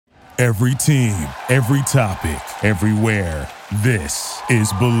Every team, every topic, everywhere. This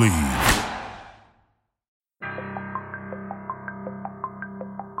is Believe.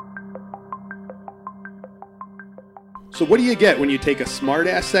 So what do you get when you take a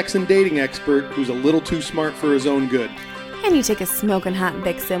smart-ass sex and dating expert who's a little too smart for his own good? And you take a smoking hot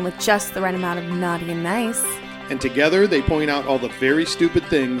vixen with just the right amount of naughty and nice. And together they point out all the very stupid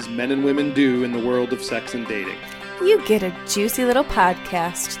things men and women do in the world of sex and dating. You get a juicy little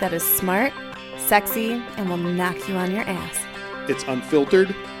podcast that is smart, sexy, and will knock you on your ass. It's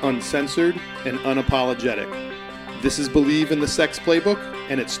unfiltered, uncensored, and unapologetic. This is Believe in the Sex Playbook,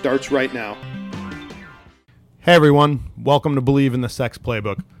 and it starts right now. Hey everyone, welcome to Believe in the Sex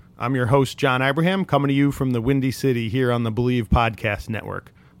Playbook. I'm your host, John Abraham, coming to you from the Windy City here on the Believe Podcast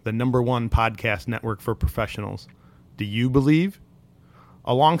Network, the #1 podcast network for professionals. Do you believe?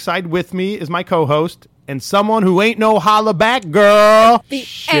 Alongside with me is my co-host and someone who ain't no holla back girl.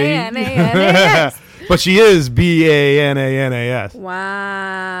 B-A-N-A-N-A-S. But she is B-A-N-A-N-A-S.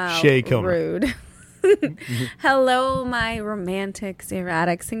 Wow. Shay Kilmer. Rude. Hello, my romantics,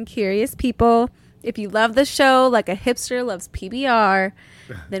 erotics, and curious people. If you love the show like a hipster loves PBR,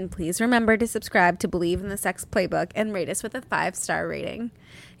 then please remember to subscribe to Believe in the Sex Playbook and rate us with a 5-star rating.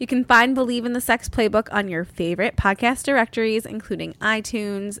 You can find Believe in the Sex Playbook on your favorite podcast directories, including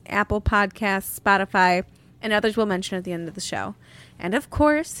iTunes, Apple Podcasts, Spotify, and others we'll mention at the end of the show. And of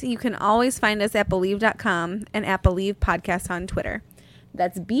course, you can always find us at Believe.com and at Believe Podcasts on Twitter.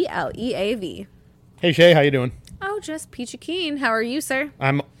 That's BLEAV. Hey Shay, how you doing? Oh, just peachy keen. How are you, sir?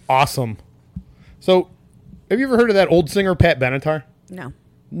 I'm awesome. So, have you ever heard of that old singer Pat Benatar? No.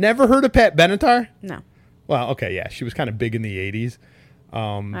 Never heard of Pat Benatar? No. Well, okay, yeah. She was kind of big in the 80s.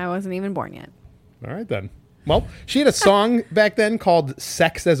 I wasn't even born yet. All right, then. Well, she had a song back then called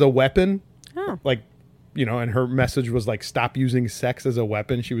Sex as a Weapon. Oh. Like, you know, and her message was like, stop using sex as a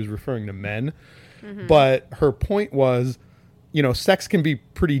weapon. She was referring to men. Mm-hmm. But her point was, you know, sex can be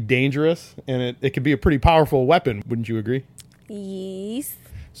pretty dangerous and it can be a pretty powerful weapon. Wouldn't you agree? Yes.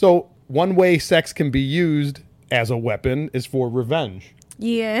 So one way sex can be used as a weapon is for revenge.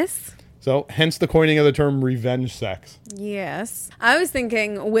 Yes. So hence the coining of the term revenge sex. Yes. I was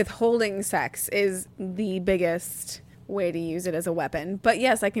thinking withholding sex is the biggest way to use it as a weapon. But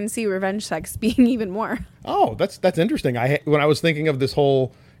yes, I can see revenge sex being even more. Oh, that's interesting. When I was thinking of this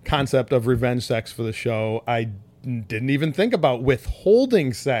whole concept of revenge sex for the show, I didn't even think about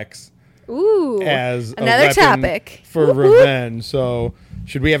withholding sex. Ooh, as another a weapon topic for revenge. So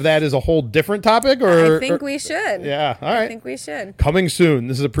should we have that as a whole different topic? Or I think we should. Yeah, all right. I think we should. Coming soon.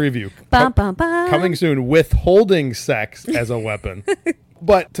 This is a preview. Bum, bum, bum. Coming soon. Withholding sex as a weapon.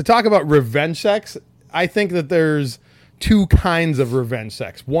 But to talk about revenge sex, I think that there's two kinds of revenge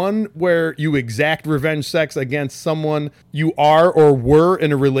sex. One where you exact revenge sex against someone you are or were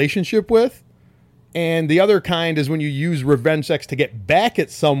in a relationship with. And the other kind is when you use revenge sex to get back at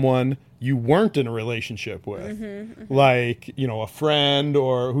someone you weren't in a relationship with. Mm-hmm, mm-hmm. Like, you know, a friend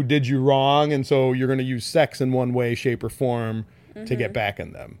or who did you wrong. And so you're going to use sex in one way, shape, or form to get back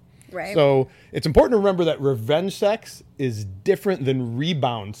at them. Right. So it's important to remember that revenge sex is different than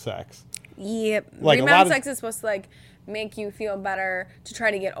rebound sex. Yep. Like rebound sex is supposed to like make you feel better to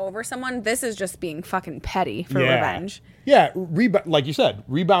try to get over someone. This is just being fucking petty for revenge. Yeah. Like you said,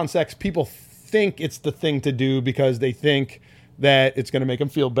 rebound sex, people think it's the thing to do because they think that it's going to make them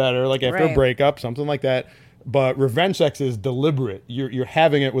feel better, like after a breakup, something like that. But revenge sex is deliberate. You're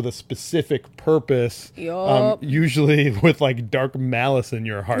having it with a specific purpose, usually with like dark malice in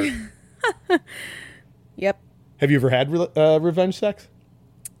your heart. Yep. Have you ever had revenge sex?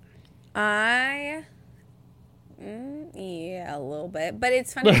 Yeah, a little bit. But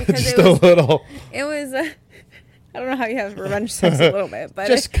it's funny because Just a little. It was... I don't know how you have revenge sex a little bit, but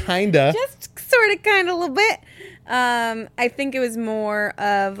just kinda. Just sort of kind of a little bit. I think it was more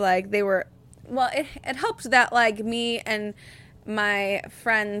of like they were, well, it helped that like me and my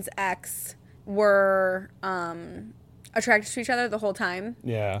friend's ex were attracted to each other the whole time.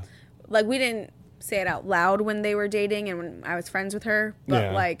 Yeah. Like we didn't say it out loud when they were dating and when I was friends with her,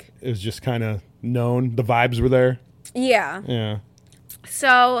 but like it was just kind of known. The vibes were there. Yeah. Yeah.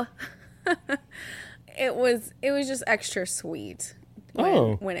 So it was just extra sweet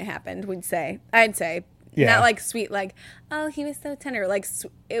when it happened. I'd say. Yeah. Not like sweet, like, oh, he was so tender. Like,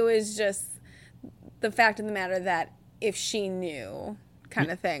 it was just the fact of the matter that if she knew kind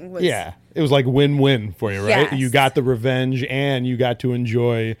of thing. Yeah. It was like win-win for you, right? Yes. You got the revenge and you got to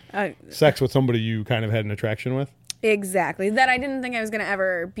enjoy sex with somebody you kind of had an attraction with. Exactly. That I didn't think I was going to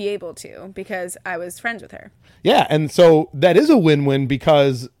ever be able to because I was friends with her. Yeah. And so that is a win-win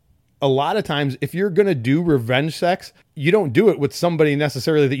because a lot of times if you're going to do revenge sex, you don't do it with somebody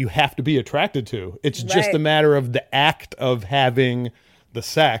necessarily that you have to be attracted to. It's just Right. a matter of the act of having the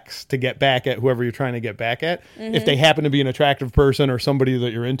sex to get back at whoever you're trying to get back at. If they happen to be an attractive person or somebody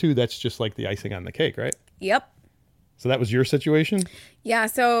that you're into, that's just like the icing on the cake, right? Yep. So that was your situation? Yeah,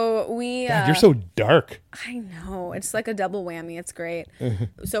 so we... God, you're so dark. I know. It's like a double whammy. It's great.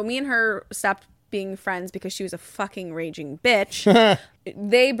 So me and her stopped being friends because she was a fucking raging bitch.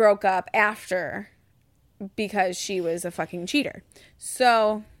 They broke up after because she was a fucking cheater.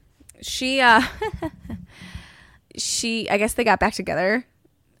 So she I guess they got back together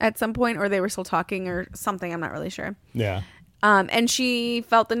at some point, or they were still talking or something. I'm not really sure. Yeah. And she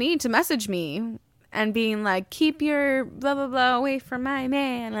felt the need to message me and being like, keep your blah, blah, blah away from my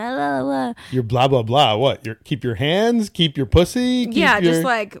man. Blah, blah, blah. Your blah, blah, blah. What? Keep your hands? Keep your pussy? Keep Just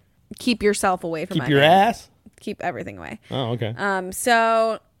like keep yourself away from keep my your man. ass? Keep everything away. Oh, okay.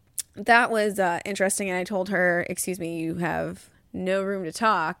 So that was interesting. And I told her, excuse me, you have no room to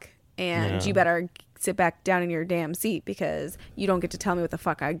talk and you better sit back down in your damn seat because you don't get to tell me what the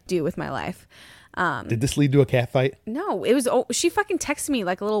fuck I do with my life. Did this lead to a cat fight? No, it was, she fucking texted me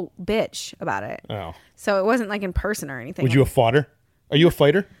like a little bitch about it. Oh. So it wasn't like in person or anything. Would you have fought her? Are you a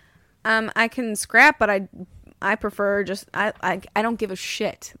fighter? I can scrap, but I prefer just, I don't give a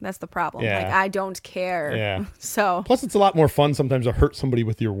shit. That's the problem. Yeah. Like, I don't care. Yeah. So. Plus, it's a lot more fun sometimes to hurt somebody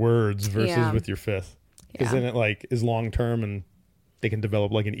with your words versus with your fist. Because Yeah. then it like is long term and they can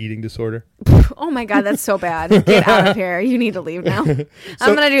develop like an eating disorder. Oh my God, that's so bad. Get out of here. You need to leave now. I'm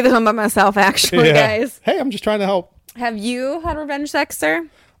going to do this one by myself, actually, guys. Hey, I'm just trying to help. Have you had revenge sex, sir?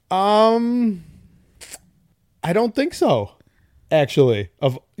 I don't think so. Actually,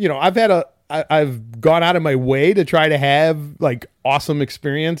 I've gone out of my way to try to have like awesome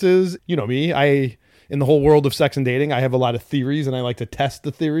experiences. You know me, in the whole world of sex and dating, I have a lot of theories and I like to test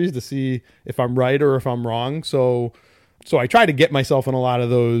the theories to see if I'm right or if I'm wrong. So I try to get myself in a lot of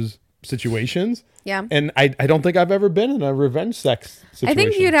those situations. Yeah. And I don't think I've ever been in a revenge sex situation. I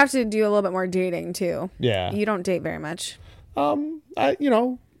think you'd have to do a little bit more dating, too. Yeah. You don't date very much. You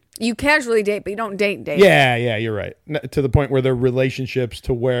You casually date, but you don't date. Yeah, you're right. To the point where they're relationships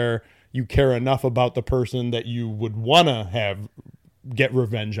to where you care enough about the person that you would want to get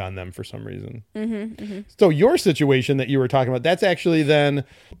revenge on them for some reason. So your situation that you were talking about, that's actually then,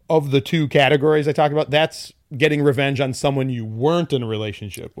 of the two categories I talked about, that's getting revenge on someone you weren't in a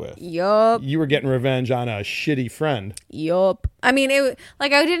relationship with. Yup. You were getting revenge on a shitty friend. Yup. I mean, I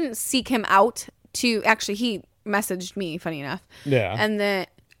didn't seek him out to, actually, he messaged me, funny enough. Yeah.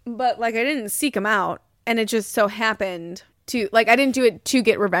 But I didn't seek him out, and it just so happened to, I didn't do it to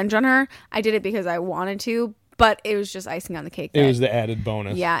get revenge on her. I did it because I wanted to, but it was just icing on the cake. It was the added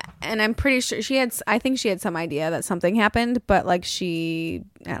bonus. Yeah, and I'm pretty sure I think she had some idea that something happened, but I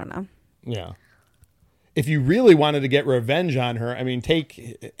don't know. Yeah. If you really wanted to get revenge on her, I mean,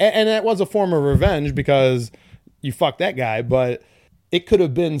 and that was a form of revenge because you fucked that guy, but it could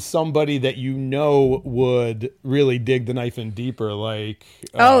have been somebody that would really dig the knife in deeper, like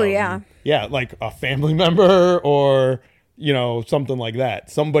like a family member or something like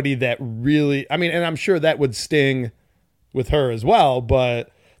that. Somebody that really, I mean, and I'm sure that would sting with her as well, but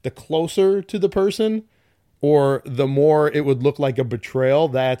the closer to the person or the more it would look like a betrayal,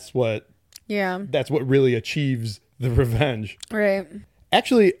 that's what really achieves the revenge. Right.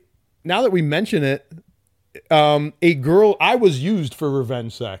 Actually, now that we mention it, I was used for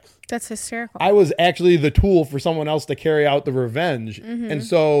revenge sex. That's hysterical. I was actually the tool for someone else to carry out the revenge. And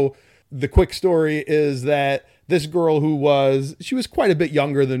so the quick story is that this girl she was quite a bit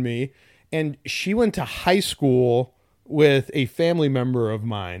younger than me, and she went to high school with a family member of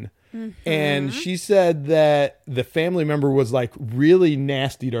mine. And she said that the family member was really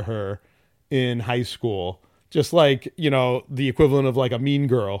nasty to her in high school. Just the equivalent of a mean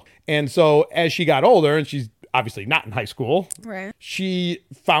girl. And so as she got older, and she's obviously not in high school, right? She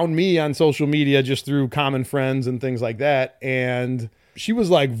found me on social media just through common friends and things like that. And she was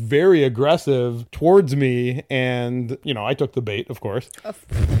very aggressive towards me. And, I took the bait, of course.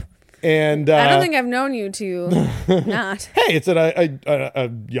 And I don't think I've known you to not. Hey, it's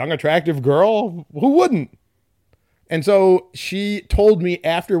a young, attractive girl. Who wouldn't? And so she told me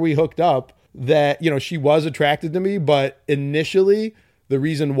after we hooked up that, she was attracted to me, but initially the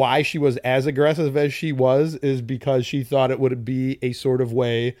reason why she was as aggressive as she was is because she thought it would be a sort of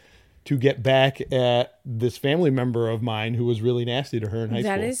way to get back at this family member of mine who was really nasty to her in high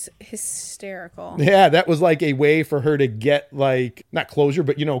school. That is hysterical. Yeah, that was a way for her to get not closure,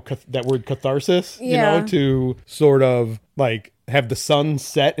 but that word catharsis, to sort of have the sun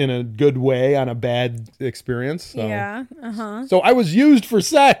set in a good way on a bad experience. So. Yeah. So I was used for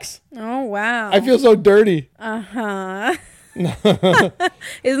sex. Oh, wow. I feel so dirty. Isn't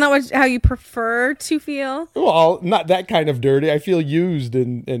that how you prefer to feel? Well, not that kind of dirty. I feel used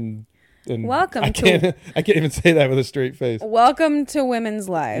and Welcome I can't even say that with a straight face. Welcome to women's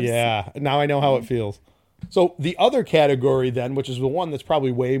lives. Yeah. Now I know how it feels. So the other category then, which is the one that's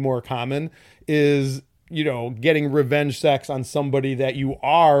probably way more common, is, getting revenge sex on somebody that you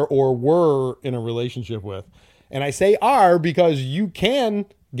are or were in a relationship with. And I say are because you can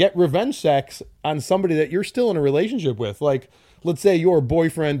get revenge sex on somebody that you're still in a relationship with. Like, let's say your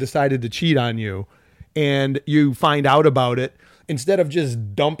boyfriend decided to cheat on you and you find out about it. Instead of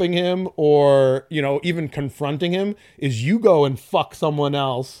just dumping him or, even confronting him, is you go and fuck someone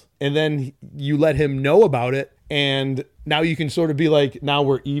else and then you let him know about it. And now you can sort of be like, now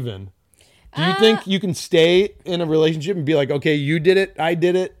we're even. Do you think you can stay in a relationship and be like, okay, you did it, I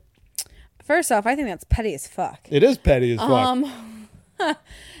did it? First off, I think that's petty as fuck. It is petty as fuck.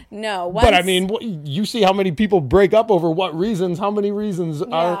 No. But I mean, you see how many people break up over what reasons? How many reasons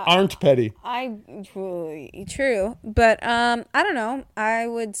aren't petty? True. But I don't know. I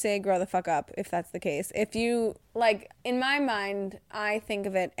would say grow the fuck up if that's the case. If you, in my mind, I think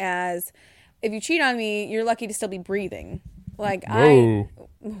of it as if you cheat on me, you're lucky to still be breathing. Whoa.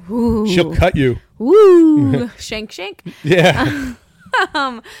 She'll cut you. Woo. Shank. Yeah.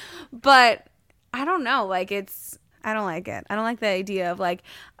 But I don't know. I don't like it. I don't like the idea of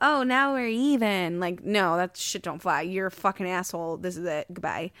oh, now we're even. No, that shit don't fly. You're a fucking asshole. This is it.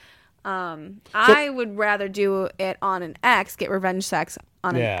 Goodbye. I would rather do it on an ex, get revenge sex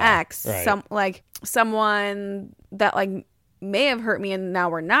on an ex. Right. Someone that may have hurt me and now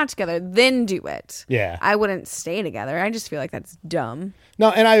we're not together, then do it. Yeah. I wouldn't stay together. I just feel like that's dumb. No,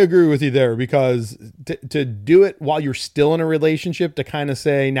 and I agree with you there because to do it while you're still in a relationship, to kind of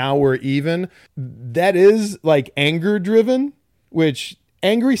say now we're even, that is anger driven, which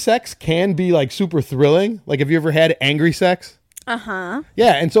angry sex can be super thrilling. Have you ever had angry sex? Uh-huh.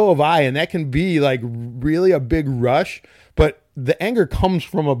 Yeah, and so have I, and that can be really a big rush, but the anger comes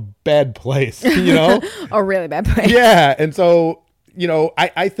from a bad place, A really bad place. Yeah, and so,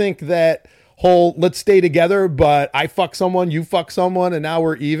 I think that whole let's stay together, but I fuck someone, you fuck someone, and now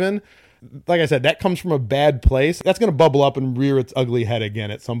we're even. Like I said, that comes from a bad place. That's going to bubble up and rear its ugly head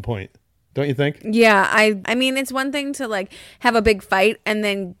again at some point. Don't you think? Yeah, I mean, it's one thing to have a big fight and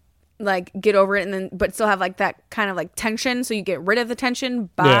then get over it, and then but still have that kind of tension, so you get rid of the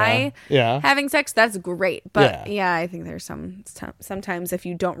tension by having sex. That's great. But yeah, I think there's sometimes if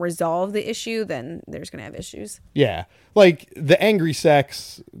you don't resolve the issue, then there's gonna have issues. Yeah, the angry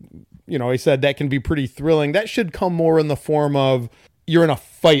sex, I said that can be pretty thrilling. That should come more in the form of you're in a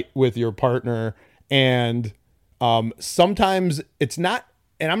fight with your partner, and sometimes it's not,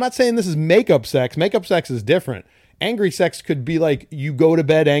 and I'm not saying this is makeup sex. Makeup sex is different. Angry sex could be you go to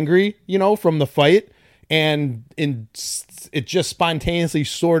bed angry, from the fight, and it just spontaneously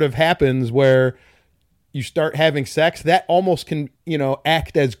sort of happens where you start having sex. That almost can,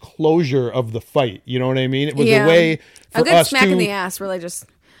 act as closure of the fight. You know what I mean? It was a way for a good us smack in the ass, really just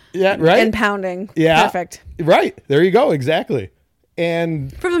and pounding. Yeah, perfect. Right there, you go, exactly.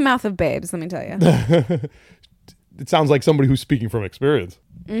 And from the mouth of babes, let me tell you. It sounds like somebody who's speaking from experience.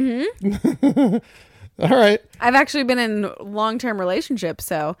 Mm-hmm. All right. I've actually been in long-term relationships,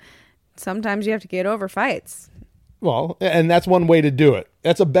 so sometimes you have to get over fights. Well, and that's one way to do it.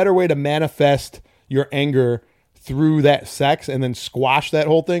 That's a better way to manifest your anger through that sex and then squash that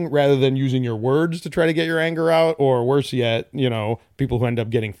whole thing rather than using your words to try to get your anger out, or worse yet, people who end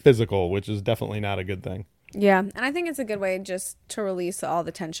up getting physical, which is definitely not a good thing. Yeah, and I think it's a good way just to release all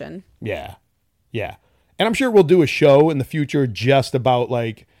the tension. Yeah. Yeah. And I'm sure we'll do a show in the future just about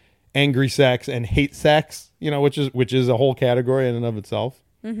angry sex and hate sex, which is a whole category in and of itself.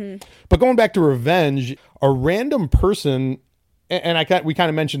 Mm-hmm. But going back to revenge, a random person, and we kind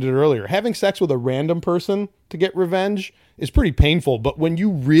of mentioned it earlier, having sex with a random person to get revenge is pretty painful. But when you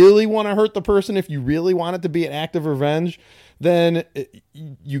really want to hurt the person, if you really want it to be an act of revenge, then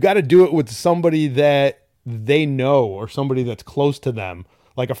you got to do it with somebody that they know or somebody that's close to them,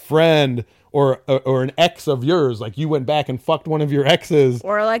 like a friend or an ex of yours, you went back and fucked one of your exes,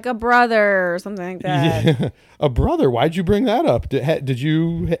 or a brother or something like that. Yeah. A brother? Why'd you bring that up? Did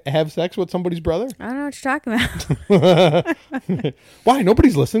you have sex with somebody's brother? I don't know what you're talking about. Why?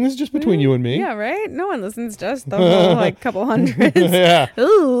 Nobody's listening. It's just between you and me. Yeah, right. No one listens. Just the whole couple hundreds. Yeah.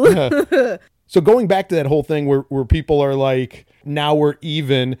 Ooh. Yeah. So going back to that whole thing where people are now we're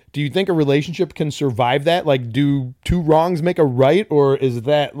even, do you think a relationship can survive that? Do two wrongs make a right? Or is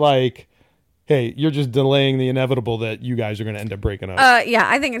that hey, you're just delaying the inevitable that you guys are going to end up breaking up. Yeah,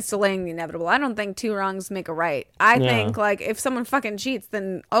 I think it's delaying the inevitable. I don't think two wrongs make a right. I think like if someone fucking cheats,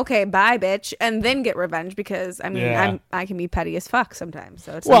 then okay, bye, bitch, and then get revenge because I mean I can be petty as fuck sometimes,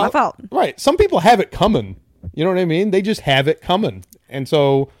 so it's not my fault. Right. Some people have it coming. You know what I mean? They just have it coming, and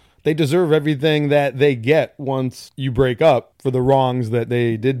so they deserve everything that they get once you break up for the wrongs that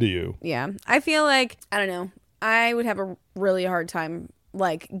they did to you. Yeah, I feel like I don't know. I would have a really hard time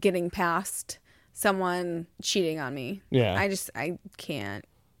like getting past someone cheating on me. Yeah. I can't.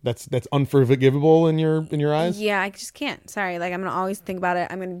 That's unforgivable in your eyes? Yeah, I just can't. Sorry. Like, I'm going to always think about it.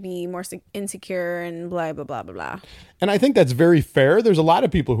 I'm going to be more insecure and blah, blah, blah, blah, blah. And I think that's very fair. There's a lot of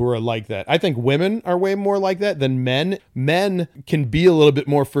people who are like that. I think women are way more like that than men. Men can be a little bit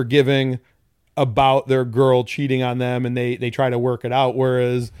more forgiving about their girl cheating on them, and they try to work it out.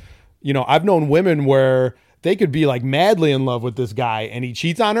 Whereas, you know, I've known women where they could be like madly in love with this guy and he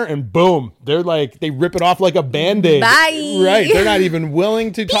cheats on her and boom, they're like, they rip it off like a Band-Aid. Bye. Right. They're not even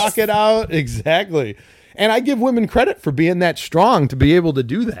willing to talk it out. Exactly. And I give women credit for being that strong to be able to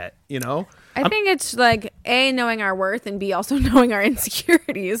do that, you know? I think it's like A, knowing our worth, and B, also knowing our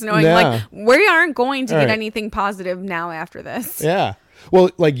insecurities, knowing like we aren't going to get anything positive now after this. Yeah. Well,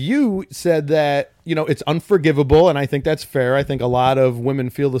 like you said that, you know, it's unforgivable. And I think that's fair. I think a lot of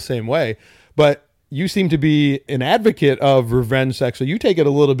women feel the same way, but you seem to be an advocate of revenge sex. So you take it a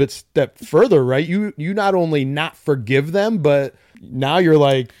little bit step further, right? You not only not forgive them, but now you're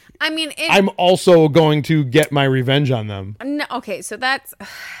like, I mean, I'm also going to get my revenge on them. No, okay, so that's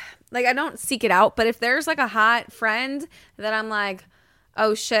like, I don't seek it out, but if there's like a hot friend that I'm like,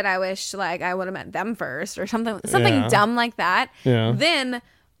 oh shit, I wish like I would have met them first or something dumb like that, then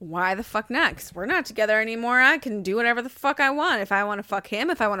why the fuck not? 'Cause we're not together anymore. I can do whatever the fuck I want. If I want to fuck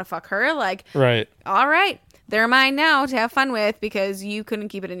him, if I want to fuck her, like, right. All right. They're mine now to have fun with because you couldn't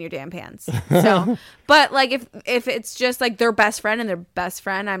keep it in your damn pants. So, but like if it's just like their best friend and their best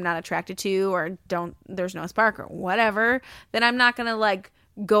friend I'm not attracted to or there's no spark or whatever, then I'm not going to like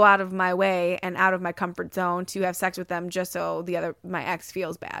go out of my way and out of my comfort zone to have sex with them just so my ex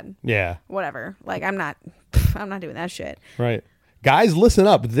feels bad. Yeah. Whatever. Like I'm not doing that shit. Right. Guys, listen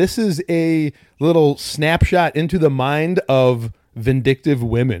up. This is a little snapshot into the mind of vindictive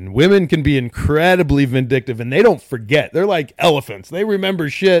women. Women can be incredibly vindictive and they don't forget. They're like elephants. They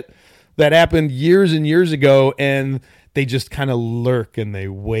remember shit that happened years and years ago and they just kind of lurk and they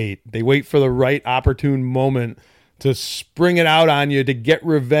wait. They wait for the right opportune moment to spring it out on you, to get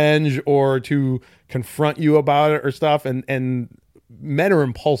revenge or to confront you about it or stuff. And men are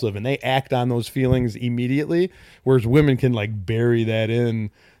impulsive and they act on those feelings immediately, whereas women can like bury that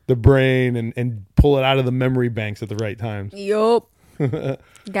in the brain and pull it out of the memory banks at the right times. Yup.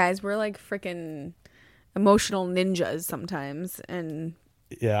 Guys, we're like freaking emotional ninjas sometimes, and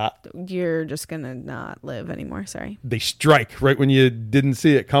yeah, you're just gonna not live anymore. Sorry. They strike right when you didn't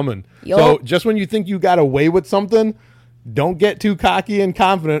see it coming. Yup. So just when you think you got away with something, don't get too cocky and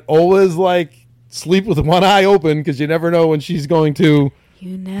confident. Always like sleep with one eye open because you never know when she's going to.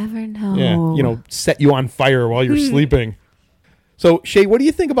 You never know. Yeah, set you on fire while you're sleeping. So, Shay, what do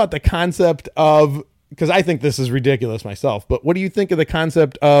you think about the concept of, because I think this is ridiculous myself, but what do you think of the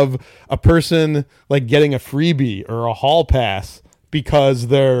concept of a person like getting a freebie or a hall pass because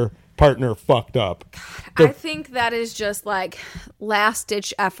their partner fucked up? I think that is just like last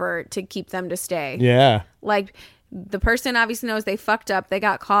ditch effort to keep them to stay. Yeah. Like the person obviously knows they fucked up, they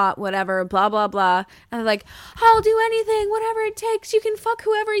got caught, whatever, blah, blah, blah. And they're like, I'll do anything, whatever it takes. You can fuck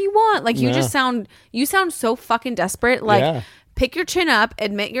whoever you want. Like you sound so fucking desperate. Like, pick your chin up,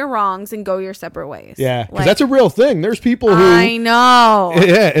 admit your wrongs, and go your separate ways. Yeah, because that's a real thing. There's people who... I know.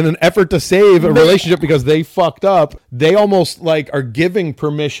 Yeah, in an effort to save a relationship because they fucked up, they almost like are giving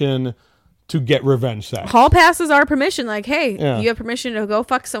permission to get revenge sex. Hall passes are permission. Like, hey, you have permission to go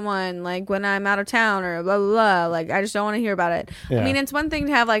fuck someone, like, when I'm out of town or blah, blah, blah. Like, I just don't want to hear about it. Yeah. I mean, it's one thing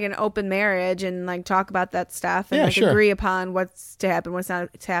to have, like, an open marriage and, like, talk about that stuff and, agree upon what's to happen, what's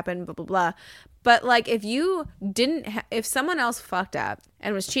not to happen, blah, blah, blah. But, like, if you didn't, if someone else fucked up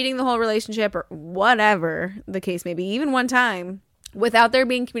and was cheating the whole relationship or whatever the case may be, even one time, without there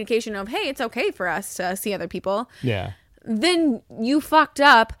being communication of, hey, it's okay for us to see other people. Yeah. Then you fucked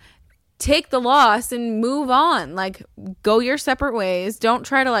up. Take the loss and move on. Like, go your separate ways. Don't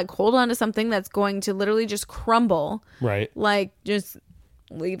try to, like, hold on to something that's going to literally just crumble. Right. Like, just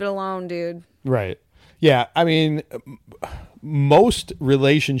leave it alone, dude. Right. Yeah. I mean, most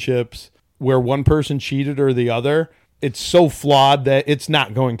relationships where one person cheated or the other, it's so flawed that it's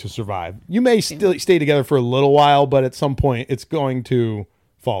not going to survive. You may still stay together for a little while, but at some point it's going to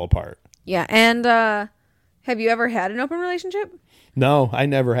fall apart. Yeah. And have you ever had an open relationship? No, I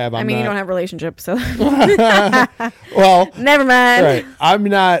never have. I mean, you don't have relationships, so Well, never mind. right. I'm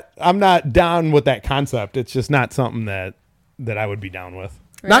not down with that concept. It's just not something that I would be down with.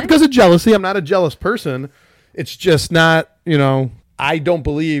 Not Really? because of jealousy. I'm not a jealous person. It's just not, I don't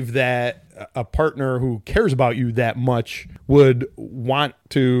believe that a partner who cares about you that much would want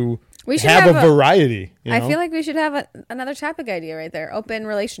to We should have have a a- variety. I feel like we should have another topic idea right there. Open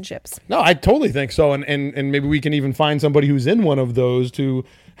relationships. No, I totally think so. And maybe we can even find somebody who's in one of those to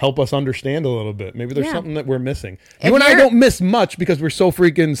help us understand a little bit. Maybe there's Yeah. something that we're missing. If You and I you're- don't miss much because we're so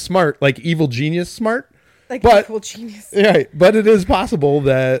freaking smart, like evil genius smart. Like But- equal genius. Right. But it is possible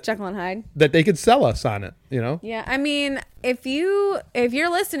that Jekyll and Hyde. they could sell us on it, Yeah, I mean, if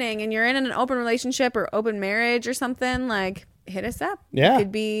you're listening and you're in an open relationship or open marriage or something, like hit us up. Yeah. You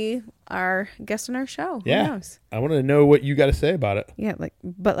could be our guest on our show. Yeah. Who knows? I want to know what you got to say about it. Yeah,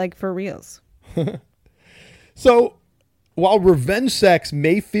 but for reals. So, while revenge sex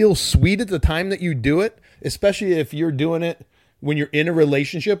may feel sweet at the time that you do it, especially if you're doing it when you're in a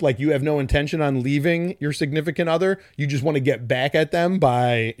relationship, like you have no intention on leaving your significant other, you just want to get back at them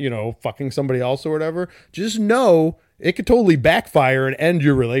by, fucking somebody else or whatever, just know it could totally backfire and end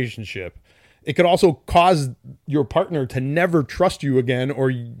your relationship. It could also cause your partner to never trust you again,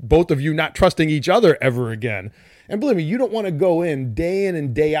 or both of you not trusting each other ever again. And believe me, you don't want to go in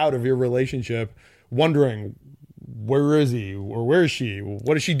and day out of your relationship wondering, where is he or where is she?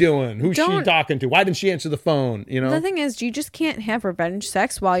 What is she doing? Who's she Don't- talking to? Why didn't she answer the phone? The thing is, you just can't have revenge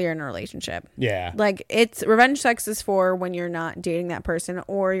sex while you're in a relationship. Yeah. Like, it's revenge sex is for when you're not dating that person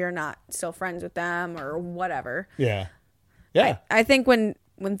or you're not still friends with them or whatever. Yeah. Yeah. I think when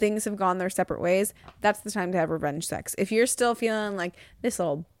things have gone their separate ways, that's the time to have revenge sex. If you're still feeling like this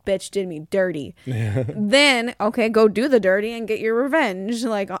little bitch did me dirty, then okay, go do the dirty and get your revenge,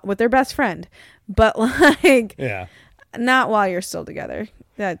 like with their best friend. But like, Yeah. not while you're still together.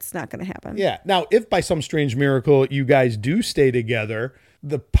 That's not going to happen. Yeah. Now, if by some strange miracle you guys do stay together,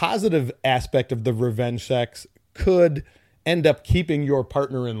 the positive aspect of the revenge sex could end up keeping your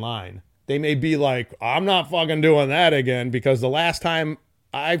partner in line. They may be like, I'm not fucking doing that again because the last time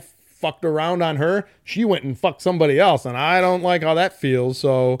I fucked around on her, she went and fucked somebody else, and I don't like how that feels.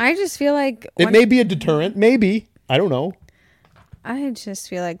 So I just feel like it may be a deterrent. Maybe. I don't know. I just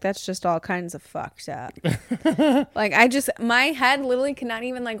feel like that's just all kinds of fucked up. Like, my head literally cannot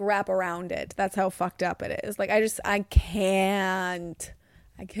even like wrap around it. That's how fucked up it is. Like, I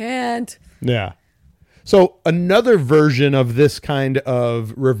can't. Yeah. So another version of this kind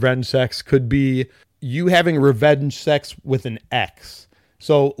of revenge sex could be you having revenge sex with an ex.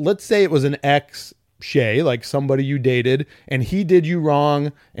 So let's say it was an ex, Shay, like somebody you dated, and he did you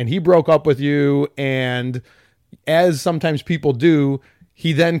wrong and he broke up with you. And as sometimes people do,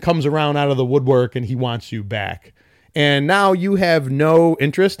 he then comes around out of the woodwork and he wants you back. And now you have no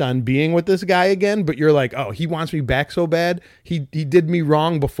interest on being with this guy again, but you're like, oh, he wants me back so bad. He did me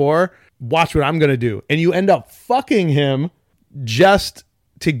wrong before. Watch what I'm going to do. And you end up fucking him just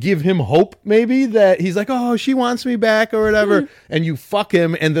to give him hope, maybe, that he's like, oh, she wants me back or whatever. And you fuck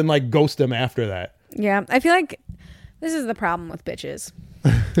him and then like ghost him after that. Yeah, I feel like this is the problem with bitches.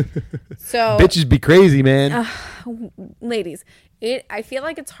 So Bitches be crazy, man. ladies, I feel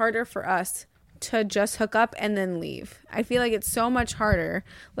like it's harder for us to just hook up and then leave. I feel like it's so much harder.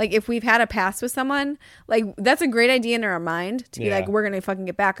 Like, if we've had a past with someone, like, that's a great idea in our mind to be Yeah. like, we're gonna fucking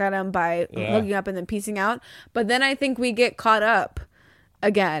get back at them by Yeah. hooking up and then piecing out. But then I think we get caught up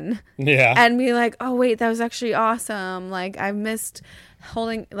again Yeah. and be like, oh wait, that was actually awesome. Like, I missed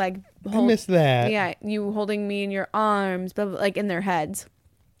holding, like, I miss that. yeah, you holding me in your arms, but like in their heads.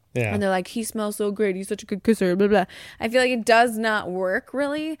 Yeah. And they're like, he smells so great. He's such a good kisser, blah, blah. I feel like it does not work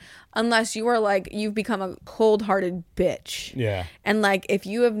really unless you are like, you've become a cold-hearted bitch. Yeah. And like, if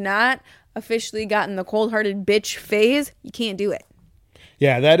you have not officially gotten the cold-hearted bitch phase, you can't do it.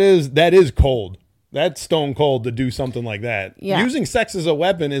 Yeah, that is cold. That's stone cold to do something like that. Yeah. Using sex as a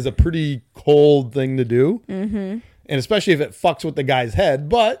weapon is a pretty cold thing to do. Mm-hmm. And especially if it fucks with the guy's head.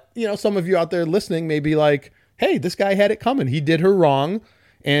 But, some of you out there listening may be like, hey, this guy had it coming. He did her wrong,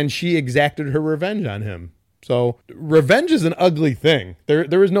 and she exacted her revenge on him. So revenge is an ugly thing.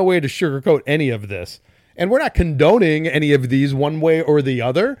 There is no way to sugarcoat any of this. And we're not condoning any of these one way or the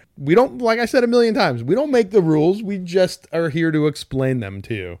other. We don't, like I said a million times, we don't make the rules. We just are here to explain them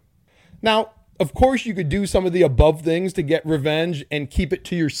to you. Now, of course, you could do some of the above things to get revenge and keep it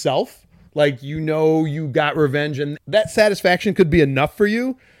to yourself. Like, you got revenge and that satisfaction could be enough for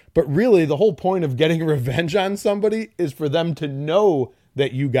you. But really, the whole point of getting revenge on somebody is for them to know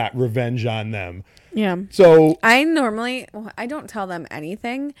that you got revenge on them. Yeah. So I normally, I don't tell them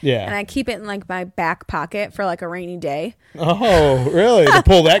anything. Yeah. And I keep it in like my back pocket for like a rainy day. oh, really? To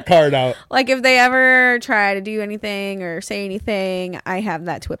pull that card out. Like if they ever try to do anything or say anything, I have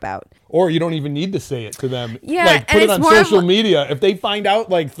that to whip out. Or you don't even need to say it to them. Yeah, Like put and it it's on more of social a- media. If they find out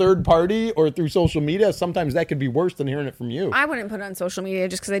like third party or through social media, sometimes that could be worse than hearing it from you. I wouldn't put it on social media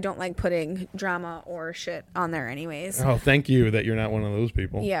just because I don't like putting drama or shit on there anyways. Oh, thank you that you're not one of those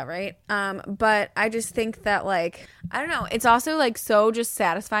people. Yeah, right. But I just think that like, I don't know. It's also like so just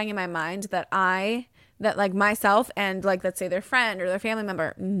satisfying in my mind that like myself and like, let's say their friend or their family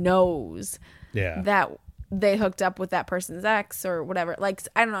member knows Yeah. that they hooked up with that person's ex or whatever. Like,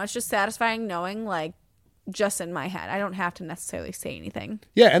 I don't know. It's just satisfying knowing, like, just in my head. I don't have to necessarily say anything.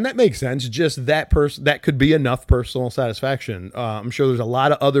 Yeah, and that makes sense. Just that person, that could be enough personal satisfaction. I'm sure there's a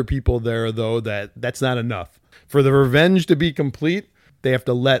lot of other people there, though, that's not enough. For the revenge to be complete, they have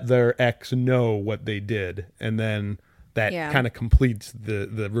to let their ex know what they did. And then that kind of completes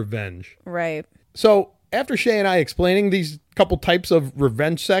the revenge. Right. So after Shay and I explaining these couple types of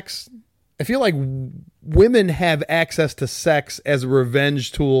revenge sex, I feel like women have access to sex as a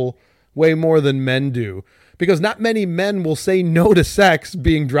revenge tool way more than men do, because not many men will say no to sex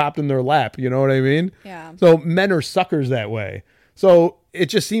being dropped in their lap. You know what I mean? Yeah. So men are suckers that way. So it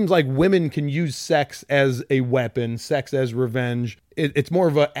just seems like women can use sex as a weapon, sex as revenge. It's more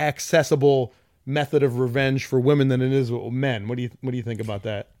of an accessible method of revenge for women than it is with men. What do you think about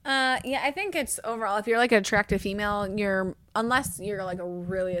that? Yeah, I think it's overall, if you're like an attractive female, unless you're like a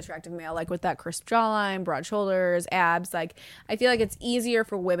really attractive male, like with that crisp jawline, broad shoulders, abs, like I feel like it's easier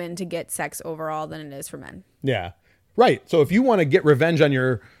for women to get sex overall than it is for men. Yeah. Right. So if you want to get revenge on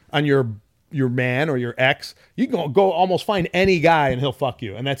your man or your ex, you can go almost find any guy and he'll fuck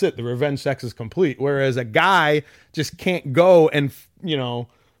you. And that's it. The revenge sex is complete. Whereas a guy just can't go and,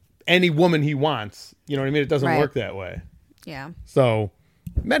 any woman he wants. You know what I mean? It doesn't work that way. Yeah. So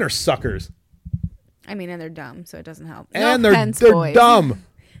men are suckers. I mean, and they're dumb, so it doesn't help. And No they're offense, boys. dumb.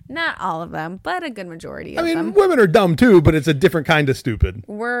 Not all of them, but a good majority of I mean, them. women are dumb too, but it's a different kind of stupid.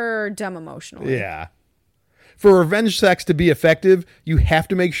 We're dumb emotionally. Yeah. For revenge sex to be effective, you have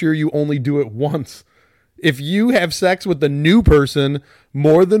to make sure you only do it once. If you have sex with the new person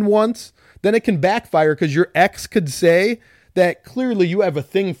more than once, then it can backfire because your ex could say that clearly you have a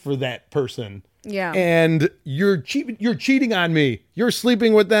thing for that person. Yeah. And you're cheating on me. You're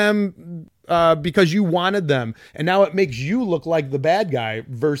sleeping with them because you wanted them. And now it makes you look like the bad guy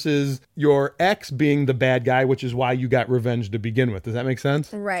versus your ex being the bad guy, which is why you got revenge to begin with. Does that make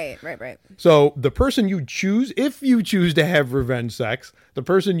sense? Right. So the person you choose, if you choose to have revenge sex, the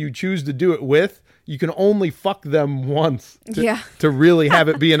person you choose to do it with, you can only fuck them once to really have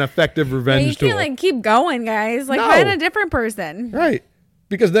it be an effective revenge tool. You can't keep going, guys. No. Find a different person. Right.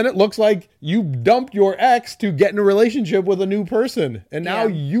 Because then it looks like you dumped your ex to get in a relationship with a new person. And now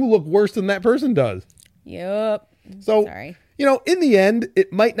you look worse than that person does. Yep. So, Sorry. In the end,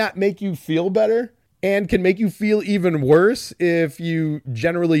 it might not make you feel better and can make you feel even worse if you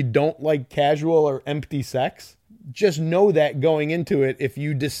generally don't like casual or empty sex. Just know that going into it if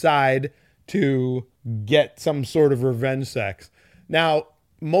you decide to get some sort of revenge sex. Now,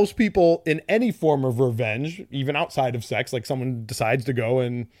 most people in any form of revenge, even outside of sex, like someone decides to go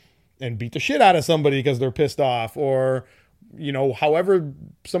and beat the shit out of somebody because they're pissed off, or, however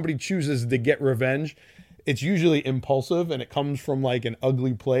somebody chooses to get revenge, it's usually impulsive and it comes from an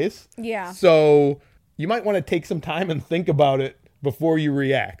ugly place. Yeah. So you might want to take some time and think about it before you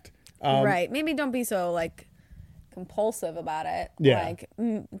react. Right. Maybe don't be so compulsive about it. Yeah.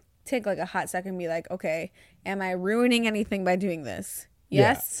 Take a hot second and be like, okay, am I ruining anything by doing this?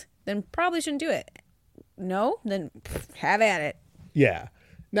 Yes, then probably shouldn't do it. No, then have at it. Yeah.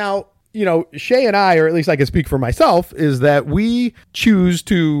 Now, Shay and I, or at least I can speak for myself, is that we choose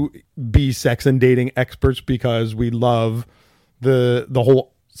to be sex and dating experts because we love the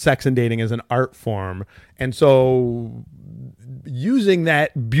whole sex and dating as an art form. And so using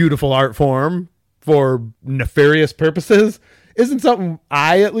that beautiful art form for nefarious purposes isn't something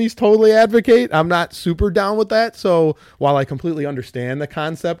I at least totally advocate. I'm not super down with that. So while I completely understand the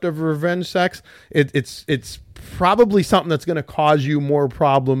concept of revenge sex, it's probably something that's going to cause you more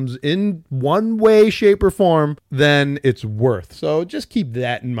problems in one way, shape, or form than it's worth. So just keep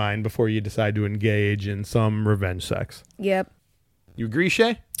that in mind before you decide to engage in some revenge sex. Yep. You agree,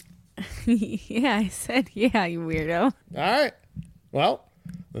 Shay? Yeah, I said yeah, you weirdo. All right. Well,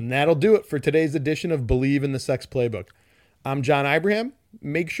 then that'll do it for today's edition of Believe in the Sex Playbook. I'm John Ibrahim.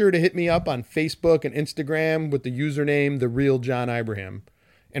 Make sure to hit me up on Facebook and Instagram with the username The Real John Ibrahim.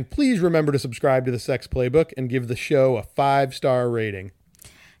 And please remember to subscribe to the Sex Playbook and give the show a 5-star rating.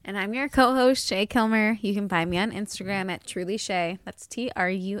 And I'm your co-host, Shay Kilmer. You can find me on Instagram at TrulyShay. That's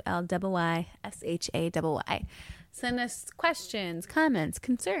TRULYSHAYY. Send us questions, comments,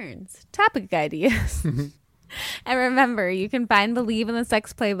 concerns, topic ideas. And remember, you can find Believe in the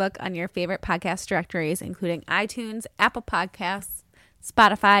Sex Playbook on your favorite podcast directories, including iTunes, Apple Podcasts,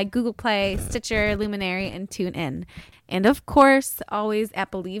 Spotify, Google Play, Stitcher, Luminary, and TuneIn. And of course, always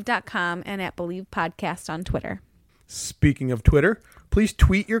at Believe.com and at Believe Podcast on Twitter. Speaking of Twitter, please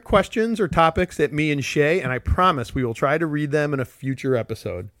tweet your questions or topics at me and Shay, and I promise we will try to read them in a future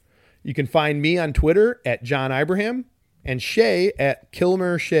episode. You can find me on Twitter at John Ibrahim and Shay at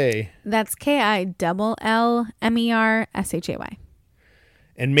Kilmer Shay. That's KILLMERSHAY.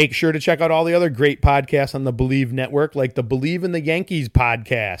 And make sure to check out all the other great podcasts on the Believe Network, like the Believe in the Yankees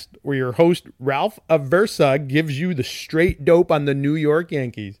podcast, where your host, Ralph Aversa, gives you the straight dope on the New York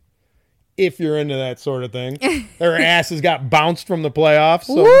Yankees. If you're into that sort of thing. Their asses got bounced from the playoffs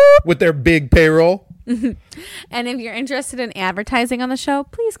with their big payroll. And if you're interested in advertising on the show,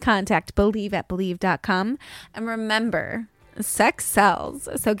 please contact Believe at Believe.com. And remember, sex sells.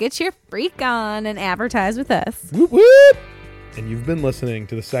 So get your freak on and advertise with us. Whoop, whoop. And you've been listening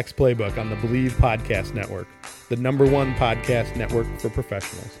to the Sex Playbook on the Believe Podcast Network, the #1 podcast network for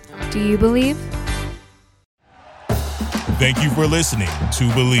professionals. Do you believe? Thank you for listening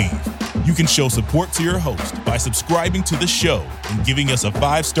to Believe. You can show support to your host by subscribing to the show and giving us a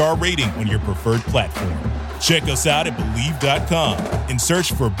 5-star rating on your preferred platform. Check us out at Believe.com and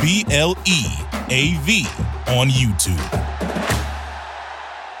search for BLEAV on YouTube.